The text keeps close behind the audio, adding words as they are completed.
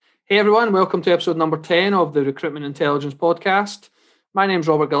Hey everyone, welcome to episode number 10 of the Recruitment Intelligence Podcast. My name's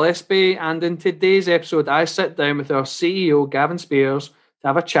Robert Gillespie, and in today's episode I sit down with our CEO Gavin Spears to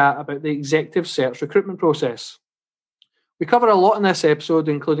have a chat about the executive search recruitment process. We cover a lot in this episode,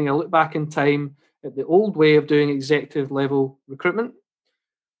 including a look back in time at the old way of doing executive level recruitment.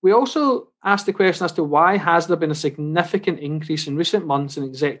 We also ask the question as to why has there been a significant increase in recent months in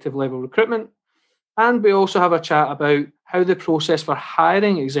executive level recruitment. And we also have a chat about how the process for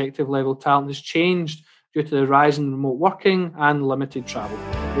hiring executive level talent has changed due to the rise in remote working and limited travel.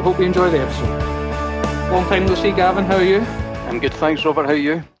 We hope you enjoy the episode. Long time no see, Gavin. How are you? I'm good, thanks, Robert. How are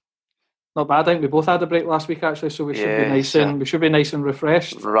you? Not bad. I think we both had a break last week, actually, so we should be nice and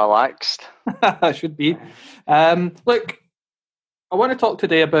refreshed. Relaxed. I should be. Look, I want to talk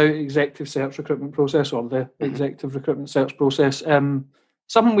today about executive search recruitment process, or the executive recruitment search process.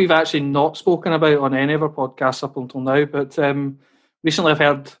 Something we've actually not spoken about on any of our podcasts up until now, but recently I've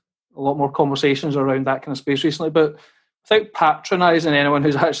heard a lot more conversations around that kind of space recently, but without patronising anyone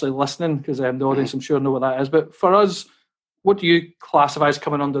who's actually listening, because the audience I'm sure know what that is, but for us, what do you classify as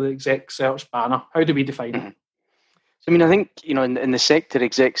coming under the exec search banner? How do we define it? So, I think, in the sector,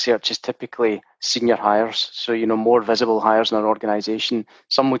 exec search is typically senior hires. So, more visible hires in an organisation.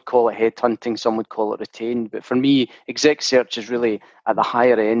 Some would call it headhunting, some would call it retained. But for me, exec search is really at the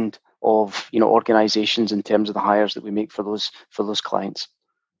higher end of, organisations in terms of the hires that we make for those clients.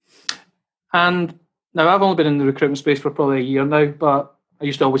 And now I've only been in the recruitment space for probably a year now, but I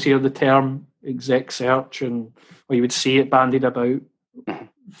used to always hear the term exec search, or you would see it bandied about.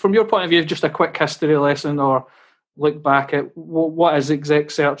 From your point of view, just a quick history lesson or look back at what is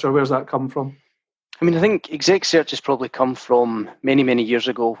exec search, or where's that come from? I think exec search has probably come from many, many years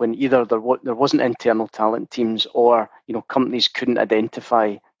ago when either there wasn't internal talent teams, or companies couldn't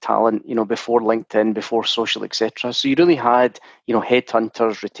identify talent before LinkedIn, before social, etc. So you really had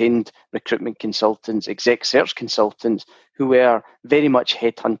headhunters, retained recruitment consultants, exec search consultants who were very much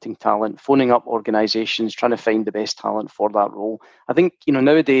headhunting talent, phoning up organizations, trying to find the best talent for that role. I think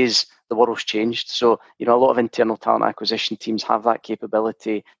nowadays the world's changed, so a lot of internal talent acquisition teams have that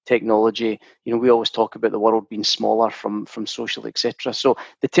capability, technology. We always talk about the world being smaller from social, etc. So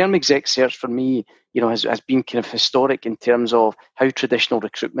the term exec search for me has been kind of historic in terms of how traditional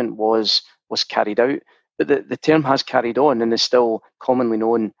recruitment was carried out. But the term has carried on and is still commonly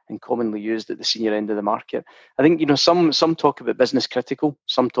known and commonly used at the senior end of the market. I think, some talk about business critical,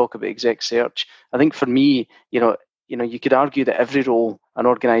 some talk about exec search. I think for me, you could argue that every role an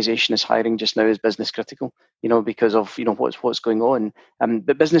organisation is hiring just now is business critical, because of what's going on.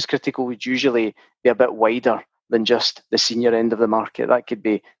 But business critical would usually be a bit wider than just the senior end of the market. That could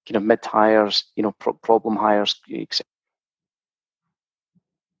be kind of mid hires, problem hires, etc.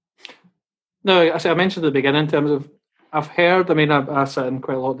 No, I mentioned at the beginning in terms of I've heard. I sit in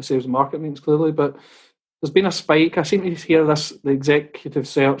quite a lot of the sales and market meetings clearly, but there's been a spike. I seem to hear the executive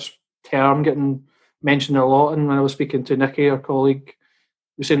search term getting mentioned a lot. And when I was speaking to Nikki, our colleague,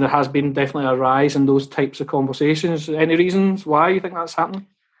 was saying there has been definitely a rise in those types of conversations. Any reasons why you think that's happening?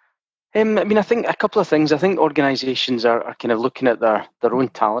 I think a couple of things. I think organisations are kind of looking at their own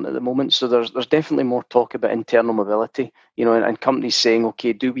talent at the moment. So there's definitely more talk about internal mobility, and companies saying,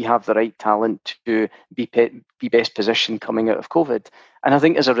 okay, do we have the right talent to be best positioned coming out of COVID? And I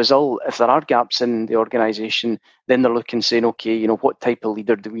think as a result, if there are gaps in the organisation, then they're looking, saying, okay, what type of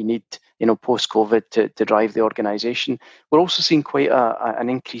leader do we need, post-COVID to drive the organisation? We're also seeing quite an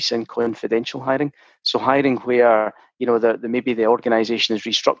increase in confidential hiring. So hiring where, maybe the organisation is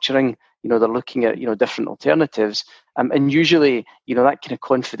restructuring, they're looking at, different alternatives. And usually, that kind of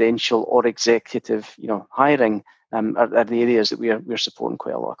confidential or executive, hiring are the areas that we're supporting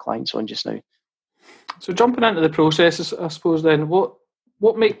quite a lot of clients on just now. So jumping into the process, I suppose then,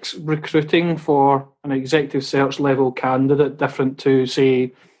 what makes recruiting for an executive search level candidate different to,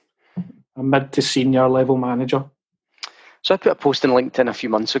 say, a mid to senior level manager? So I put a post on LinkedIn a few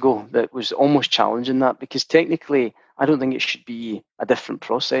months ago that was almost challenging that, because technically I don't think it should be a different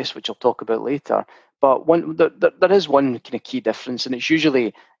process, which I'll talk about later. But there is one kind of key difference, and it's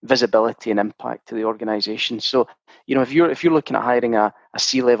usually visibility and impact to the organisation. So, if you're looking at hiring a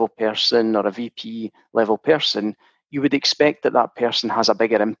C-level person or a VP level person, you would expect that person has a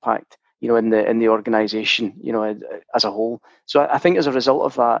bigger impact, in the organisation, as a whole. So I think as a result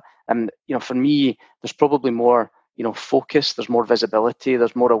of that, for me, there's probably more focus, there's more visibility,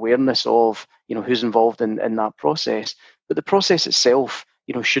 there's more awareness of, who's involved in that process. But the process itself,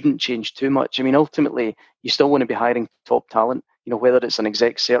 shouldn't change too much. Ultimately, you still want to be hiring top talent, whether it's an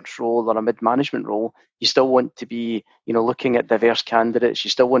exec search role or a mid-management role. You still want to be, looking at diverse candidates.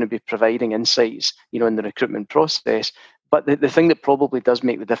 You still want to be providing insights, in the recruitment process. But the thing that probably does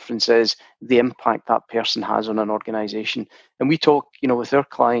make the difference is the impact that person has on an organization. And we talk, with our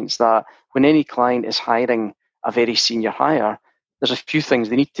clients that when any client is hiring a very senior hire, there's a few things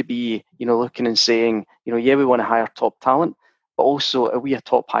they need to be, looking and saying, yeah, we want to hire top talent, but also are we a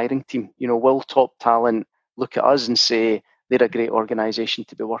top hiring team? Will top talent look at us and say they're a great organization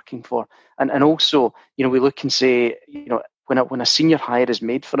to be working for? And also, we look and say, when a senior hire is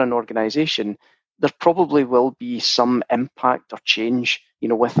made for an organization, there probably will be some impact or change,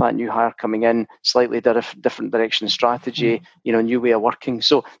 with that new hire coming in, slightly different direction of strategy, new way of working.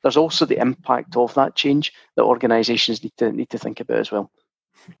 So there's also the impact of that change that organisations need to think about as well.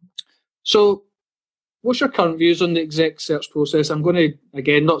 So, what's your current views on the exec search process? I'm going to,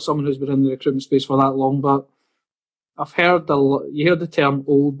 again, not someone who's been in the recruitment space for that long, but I've heard you hear the term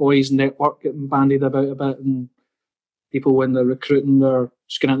 "old boys network" getting bandied about a bit, and people, when they're recruiting, they're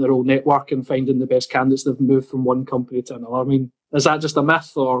just going out their old network and finding the best candidates. They've moved from one company to another. I mean, is that just a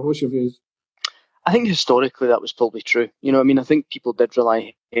myth, or what's your views? I think historically that was probably true. I think people did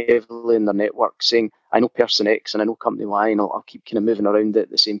rely heavily on their network, saying, I know person X and I know company Y, and I'll keep kind of moving around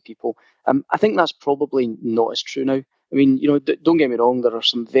the same people. I think that's probably not as true now. Don't get me wrong, there are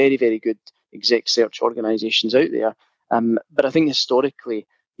some very, very good exec search organisations out there. But I think historically,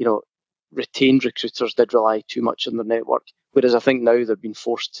 retained recruiters did rely too much on their network. Whereas I think now they're being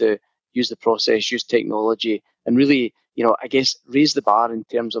forced to use the process, use technology, and really, I guess, raise the bar in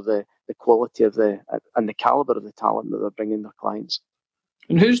terms of the quality of and the caliber of the talent that they're bringing their clients.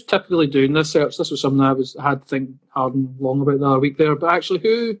 And who's typically doing this search? This was something I had to think hard and long about the other week there. But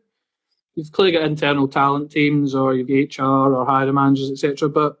actually, you've clearly got internal talent teams, or you've got HR or hiring managers, etc.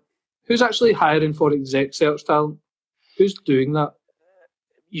 But who's actually hiring for exec search talent? Who's doing that?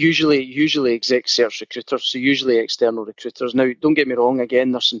 Usually exec search recruiters, so usually external recruiters. Now, don't get me wrong,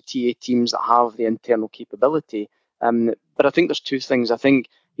 again, there's some TA teams that have the internal capability, but I think there's two things. I think,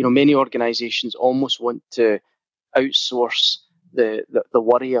 many organisations almost want to outsource the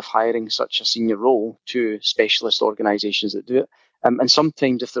worry of hiring such a senior role to specialist organisations that do it. And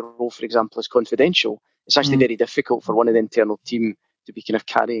sometimes if the role, for example, is confidential, it's actually very difficult for one of the internal team to be kind of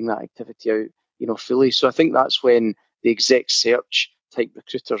carrying that activity out, fully. So I think that's when the exec search type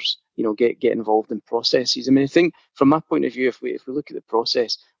recruiters, get involved in processes. I think from my point of view, if we look at the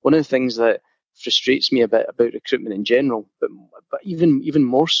process, one of the things that frustrates me a bit about recruitment in general, but even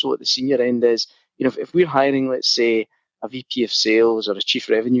more so at the senior end is, if we're hiring, let's say, a VP of sales or a chief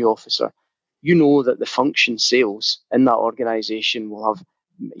revenue officer, that the function sales in that organisation will have,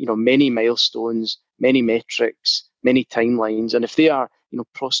 many milestones, many metrics, many timelines, and if they are,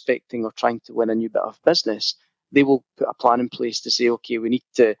 prospecting or trying to win a new bit of business, they will put a plan in place to say, okay, we need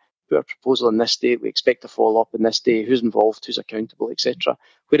to put a proposal on this date, we expect to follow up on this day, who's involved, who's accountable, etc.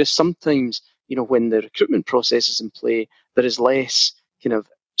 Whereas sometimes, when the recruitment process is in play, there is less kind of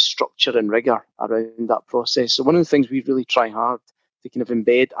structure and rigour around that process. So one of the things we really try hard to kind of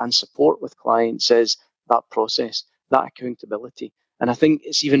embed and support with clients is that process, that accountability. And I think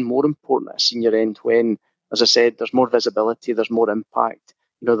it's even more important at a senior end when, as I said, there's more visibility, there's more impact,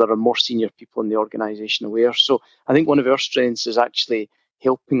 there are more senior people in the organisation aware. So I think one of our strengths is actually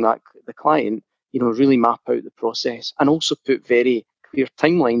helping the client, really map out the process and also put very clear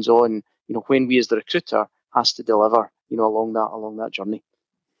timelines on, when we as the recruiter has to deliver, along that journey.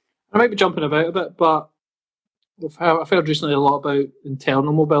 I might be jumping about a bit, but I've heard recently a lot about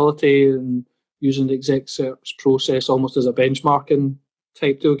internal mobility and using the exec search process almost as a benchmarking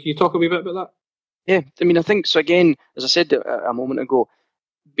type tool. Can you talk a wee bit about that? Yeah, I think so. Again, as I said a moment ago,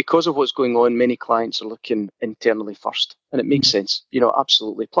 because of what's going on, many clients are looking internally first, and it makes sense,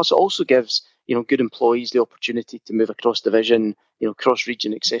 absolutely. Plus, it also gives, good employees the opportunity to move across division, cross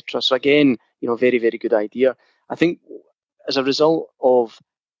region, etc. So again, very, very good idea. I think as a result of,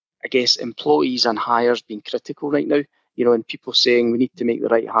 I guess, employees and hires being critical right now, and people saying we need to make the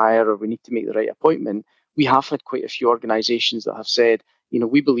right hire or we need to make the right appointment, we have had quite a few organisations that have said,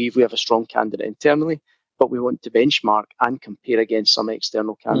 we believe we have a strong candidate internally, but we want to benchmark and compare against some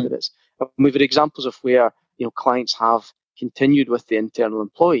external candidates. And we've had examples of where, clients have continued with the internal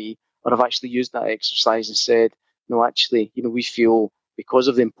employee or have actually used that exercise and said, no, actually, we feel because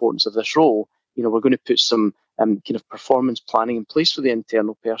of the importance of this role, we're going to put some kind of performance planning in place for the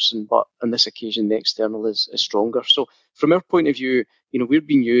internal person, but on this occasion, the external is stronger. So from our point of view, we're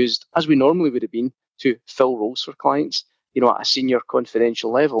being used as we normally would have been to fill roles for clients, at a senior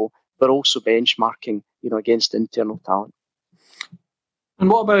confidential level, but also benchmarking, against internal talent. And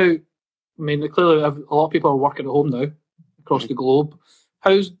what about, clearly a lot of people are working at home now across the globe.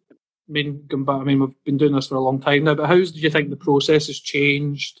 We've been doing this for a long time now, but how do you think the process has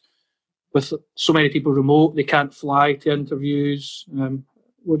changed with so many people remote, they can't fly to interviews.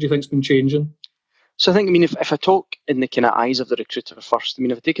 What do you think's been changing? So I think, if I talk in the kind of eyes of the recruiter first,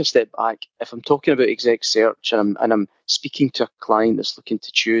 if I take a step back, if I'm talking about exec search and I'm speaking to a client that's looking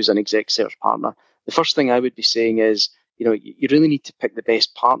to choose an exec search partner, the first thing I would be saying is, you really need to pick the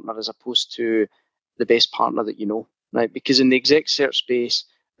best partner as opposed to the best partner that you know, right? Because in the exec search space,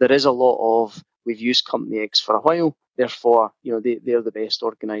 there is a lot of, we've used Company X for a while, therefore, they're the best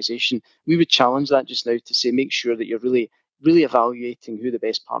organisation. We would challenge that just now to say, make sure that you're really, really evaluating who the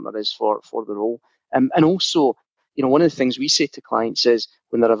best partner is for the role. And also, one of the things we say to clients is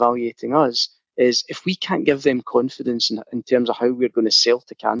when they're evaluating us is if we can't give them confidence in terms of how we're going to sell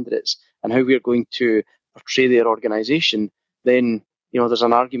to candidates and how we're going to portray their organisation, then there's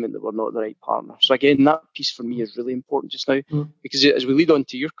an argument that we're not the right partner. So again, that piece for me is really important just now, because as we lead on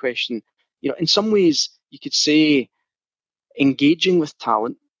to your question, in some ways you could say engaging with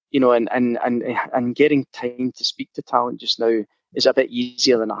talent, and getting time to speak to talent just now is a bit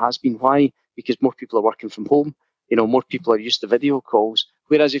easier than it has been. Why? Because more people are working from home. More people are used to video calls.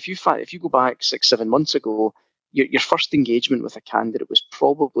 Whereas if you go back 6-7 months ago, your first engagement with a candidate was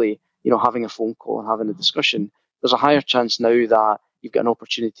probably, having a phone call and having a discussion. There's a higher chance now that you've got an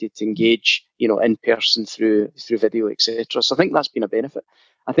opportunity to engage, in person through video, etc. So I think that's been a benefit.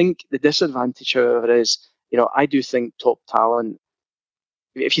 I think the disadvantage, however, is, I do think top talent,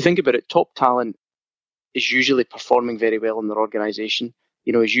 if you think about it, top talent is usually performing very well in their organisation,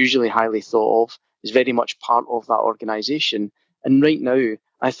 is usually highly thought of, is very much part of that organisation. And right now,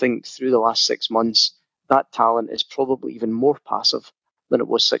 I think through the last 6 months, that talent is probably even more passive than it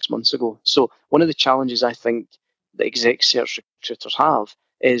was 6 months ago. So one of the challenges I think that exec search recruiters have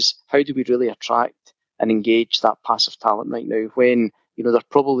is how do we really attract and engage that passive talent right now when, they're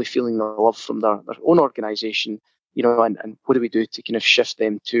probably feeling the love from their own organisation, and what do we do to kind of shift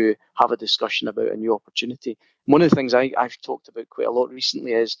them to have a discussion about a new opportunity? One of the things I've talked about quite a lot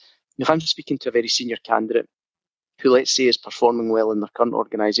recently is if I'm speaking to a very senior candidate who, let's say, is performing well in their current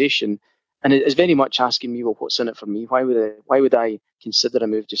organisation, and it is very much asking me, well, what's in it for me? Why would I consider a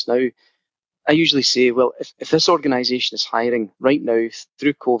move just now? I usually say, well, if this organisation is hiring right now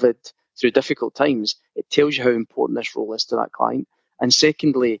through COVID, through difficult times, it tells you how important this role is to that client. And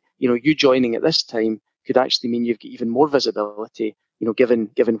secondly, you joining at this time could actually mean you've got even more visibility, given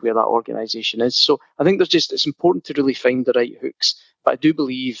where that organisation is. So I think it's important to really find the right hooks. But I do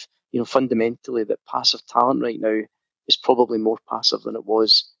believe, fundamentally that passive talent right now is probably more passive than it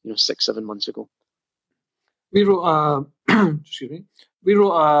was, 6-7 months ago. We wrote We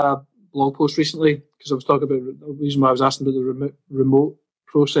wrote a blog post recently because I was talking about the reason why I was asking about the remote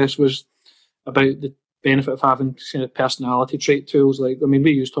process was about the benefit of having kind of personality trait tools.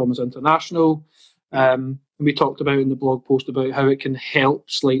 We use Thomas International. And we talked about in the blog post about how it can help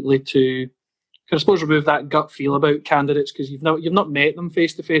slightly to, I suppose, remove that gut feel about candidates because you've not met them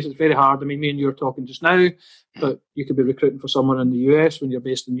face to face. It's very hard. Me and you are talking just now, but you could be recruiting for someone in the US when you're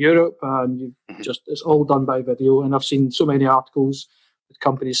based in Europe, and it's all done by video. And I've seen so many articles with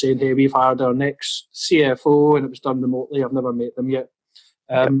companies saying, "Hey, we've hired our next CFO, and it was done remotely. I've never met them yet."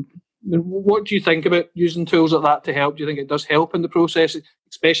 What do you think about using tools like that to help? Do you think it does help in the process,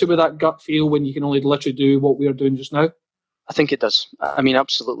 especially with that gut feel when you can only literally do what we're doing just now? I think it does.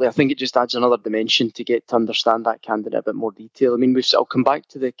 Absolutely. I think it just adds another dimension to get to understand that candidate a bit more detail. I'll come back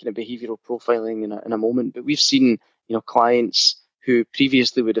to the kind of behavioural profiling in a moment, but we've seen, clients who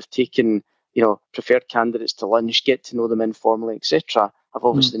previously would have taken, preferred candidates to lunch, get to know them informally, etc., have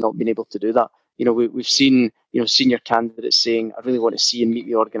obviously not been able to do that. We've seen, senior candidates saying, I really want to see and meet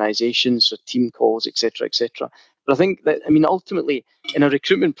the organisation, so team calls, etc., etc. But I think that, ultimately, in a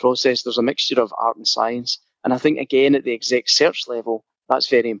recruitment process, there's a mixture of art and science. And I think, again, at the exec search level, that's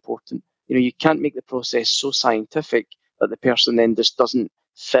very important. You can't make the process so scientific that the person then just doesn't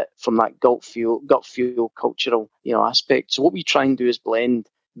fit from that gut feel cultural, aspect. So what we try and do is blend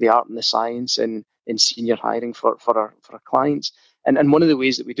the art and the science in senior hiring for our clients. And one of the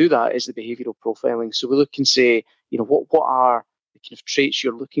ways that we do that is the behavioural profiling. So we look and say, what are the kind of traits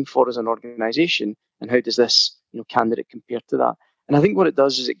you're looking for as an organisation, and how does this, candidate compare to that? And I think what it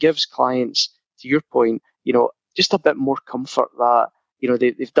does is it gives clients, to your point, just a bit more comfort that,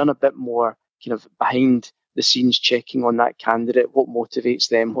 they've done a bit more kind of behind the scenes checking on that candidate, what motivates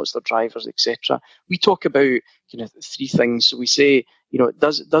them, what's their drivers, etc. We talk about kind of 3 things. So we say,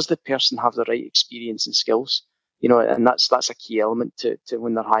 does the person have the right experience and skills? And that's a key element to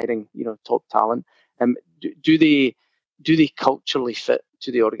when they're hiring, top talent. Do they culturally fit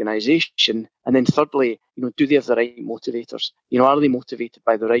to the organisation? And then thirdly, do they have the right motivators? Are they motivated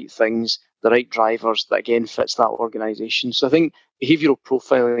by the right things, the right drivers that again fits that organisation? So I think behavioural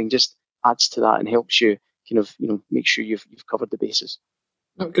profiling just adds to that and helps you kind of, make sure you've covered the bases.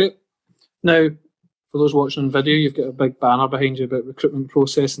 Oh, great. Now, for those watching on video, you've got a big banner behind you about recruitment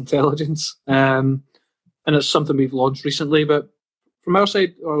process intelligence. And it's something we've launched recently. But from our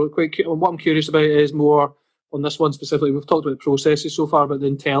side, what I'm curious about is more on this one specifically. We've talked about processes so far, but the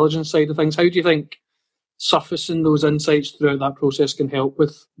intelligence side of things. How do you think surfacing those insights throughout that process can help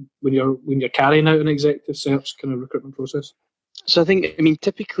with when you're carrying out an executive search kind of recruitment process? So I think,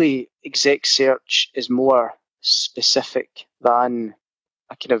 typically exec search is more specific than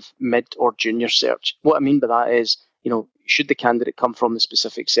a kind of mid or junior search. What I mean by that is, should the candidate come from the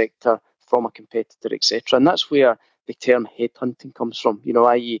specific sector, from a competitor, etc. And that's where the term headhunting comes from,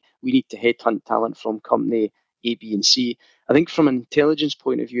 i.e. we need to headhunt talent from company A, B, and C. I think from an intelligence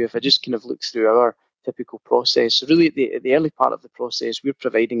point of view, if I just kind of look through our typical process, so really at the early part of the process, we're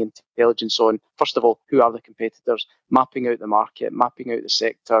providing intelligence on, first of all, who are the competitors, mapping out the market, mapping out the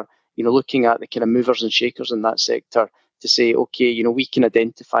sector, looking at the kind of movers and shakers in that sector to say, okay, we can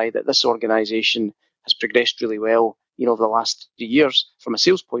identify that this organisation has progressed really well, over the last 3 years. From a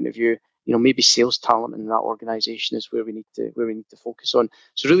sales point of view, maybe sales talent in that organisation is where we need to focus on.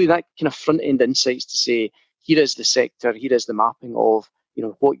 So really that kind of front end insights to say, here is the sector, here is the mapping of,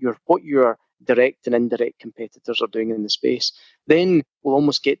 what your direct and indirect competitors are doing in the space. Then we'll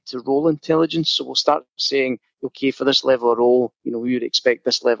almost get to role intelligence. So we'll start saying, okay, for this level of role, we would expect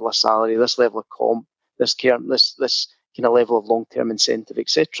this level of salary, this level of comp, this kind of level of long-term incentive,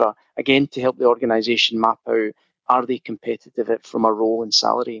 etc. Again, to help the organisation map out, are they competitive from a role and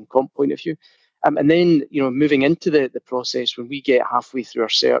salary and comp point of view? And then, moving into the process, when we get halfway through our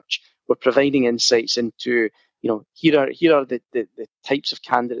search, we're providing insights into, here are the types of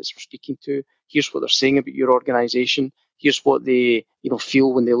candidates we're speaking to. Here's what they're saying about your organisation. Here's what they,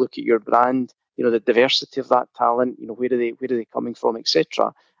 feel when they look at your brand. The diversity of that talent. Where are they coming from,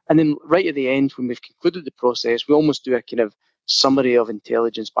 etc. And then right at the end, when we've concluded the process, we almost do a kind of summary of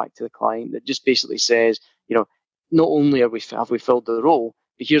intelligence back to the client that just basically says, not only have we filled the role,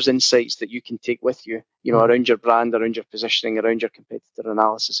 but here's insights that you can take with you, around your brand, around your positioning, around your competitor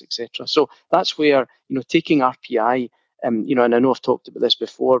analysis, etc. So that's where, taking RPI, and I know I've talked about this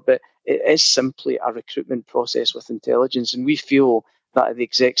before, but it is simply a recruitment process with intelligence. And we feel that at the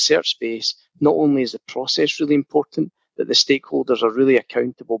exec search space, not only is the process really important, that the stakeholders are really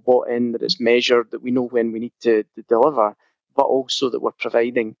accountable, bought in, that it's measured, that we know when we need to deliver, but also that we're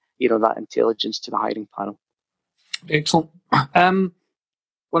providing, that intelligence to the hiring panel. Excellent.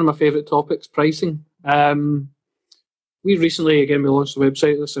 One of my favourite topics, pricing. We recently, again, we launched the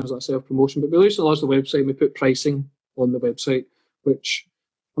website. This sounds like self-promotion, but we recently launched the website and we put pricing on the website, which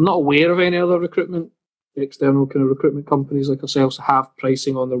I'm not aware of any other external kind of recruitment companies like ourselves have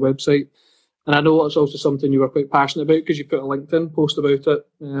pricing on their website. And I know it's also something you were quite passionate about because you put a LinkedIn post about it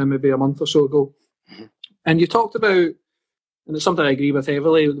maybe a month or so ago. Mm-hmm. And you talked about, and it's something I agree with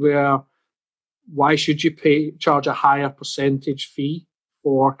heavily, where why should you charge a higher percentage fee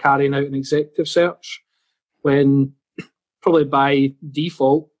for carrying out an executive search when probably by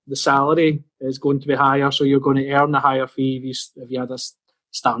default the salary is going to be higher, so you're going to earn a higher fee if you had a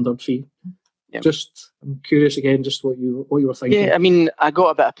standard fee. Yep. I'm curious again, just what you were thinking. Yeah, I got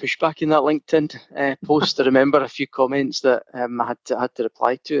a bit of pushback in that LinkedIn post. I remember a few comments that I had to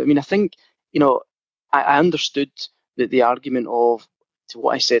reply to. I think, I understood the argument of, to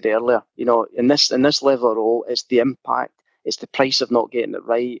what I said earlier, in this level of role, it's the impact, it's the price of not getting it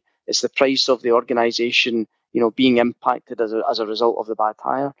right, it's the price of the organisation, being impacted as a result of the bad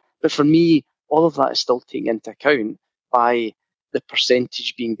hire. But for me, all of that is still taken into account by the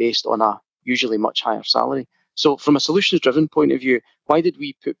percentage being based on a usually much higher salary. So from a solutions-driven point of view, why did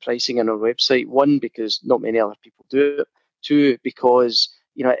we put pricing on our website? One, because not many other people do it. Two, because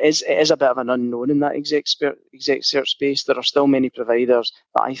it is a bit of an unknown in that exec search space. There are still many providers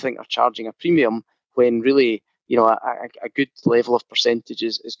that I think are charging a premium when really, a good level of percentage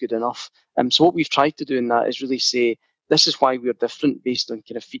is good enough. So what we've tried to do in that is really say, this is why we're different based on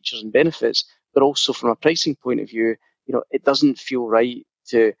kind of features and benefits, but also from a pricing point of view, it doesn't feel right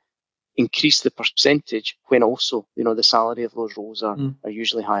to increase the percentage when also, the salary of those roles are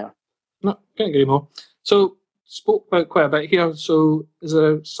usually higher. No, can't agree more. So spoke about quite a bit here. So is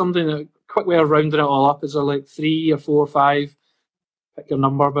there something, a quick way of rounding it all up? Is there like 3 or 4 or 5, pick your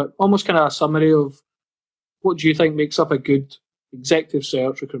number, but almost kind of a summary of what do you think makes up a good executive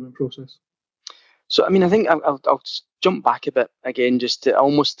search recruitment process? So, I think I'll jump back a bit again, just to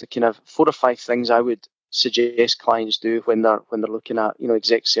almost to kind of 4 or 5 things I would suggest clients do when they're looking at,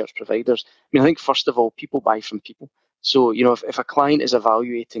 exec search providers. I think first of all, people buy from people. So, if a client is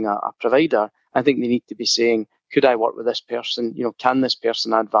evaluating a provider, I think they need to be saying, could I work with this person? Can this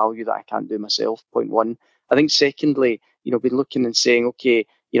person add value that I can't do myself? Point one. I think secondly, been looking and saying, okay,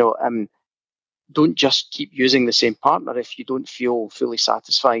 don't just keep using the same partner if you don't feel fully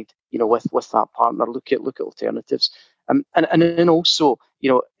satisfied, with that partner. Look at alternatives. And then also,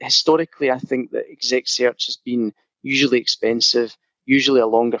 historically, I think that exec search has been usually expensive, usually a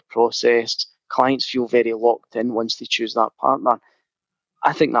longer process. Clients feel very locked in once they choose that partner.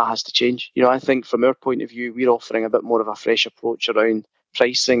 I think that has to change. I think from our point of view, we're offering a bit more of a fresh approach around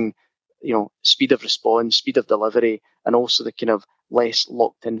pricing, speed of response, speed of delivery, and also the kind of less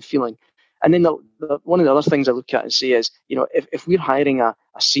locked in feeling. And then one of the other things I look at and say is, if we're hiring a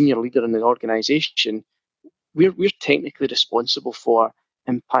senior leader in the organisation, we're technically responsible for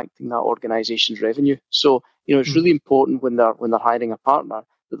impacting that organisation's revenue. So, it's really important when they're hiring a partner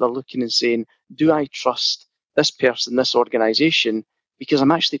that they're looking and saying, do I trust this person, this organisation, because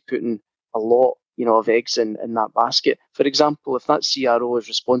I'm actually putting a lot, of eggs in that basket. For example, if that CRO is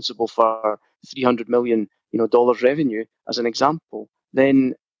responsible for $300 million, dollars revenue, as an example,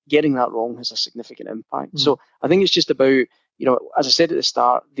 then getting that wrong has a significant impact. So I think it's just about, as I said at the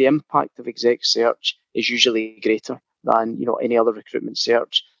start, the impact of exec search is usually greater than, any other recruitment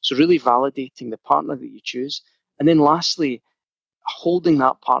search. So really validating the partner that you choose. And then lastly, holding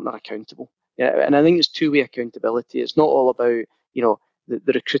that partner accountable. And I think it's two-way accountability. It's not all about,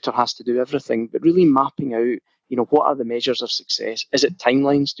 the recruiter has to do everything, but really mapping out, what are the measures of success? Is it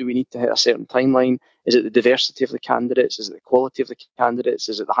timelines? Do we need to hit a certain timeline? Is it the diversity of the candidates? Is it the quality of the candidates?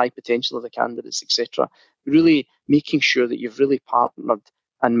 Is it the high potential of the candidates, etc.? Really making sure that you've really partnered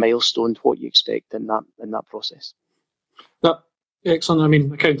and milestoned what you expect in that process. That excellent. I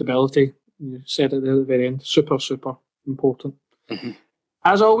mean, accountability. You said it at the very end. Super, super important. Mm-hmm.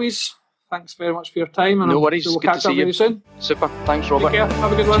 As always, thanks very much for your time. And no worries. We'll catch up very soon. Super. Thanks, Robert. Take care.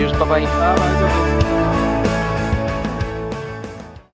 Have a good one. Cheers. Bye-bye. Bye-bye.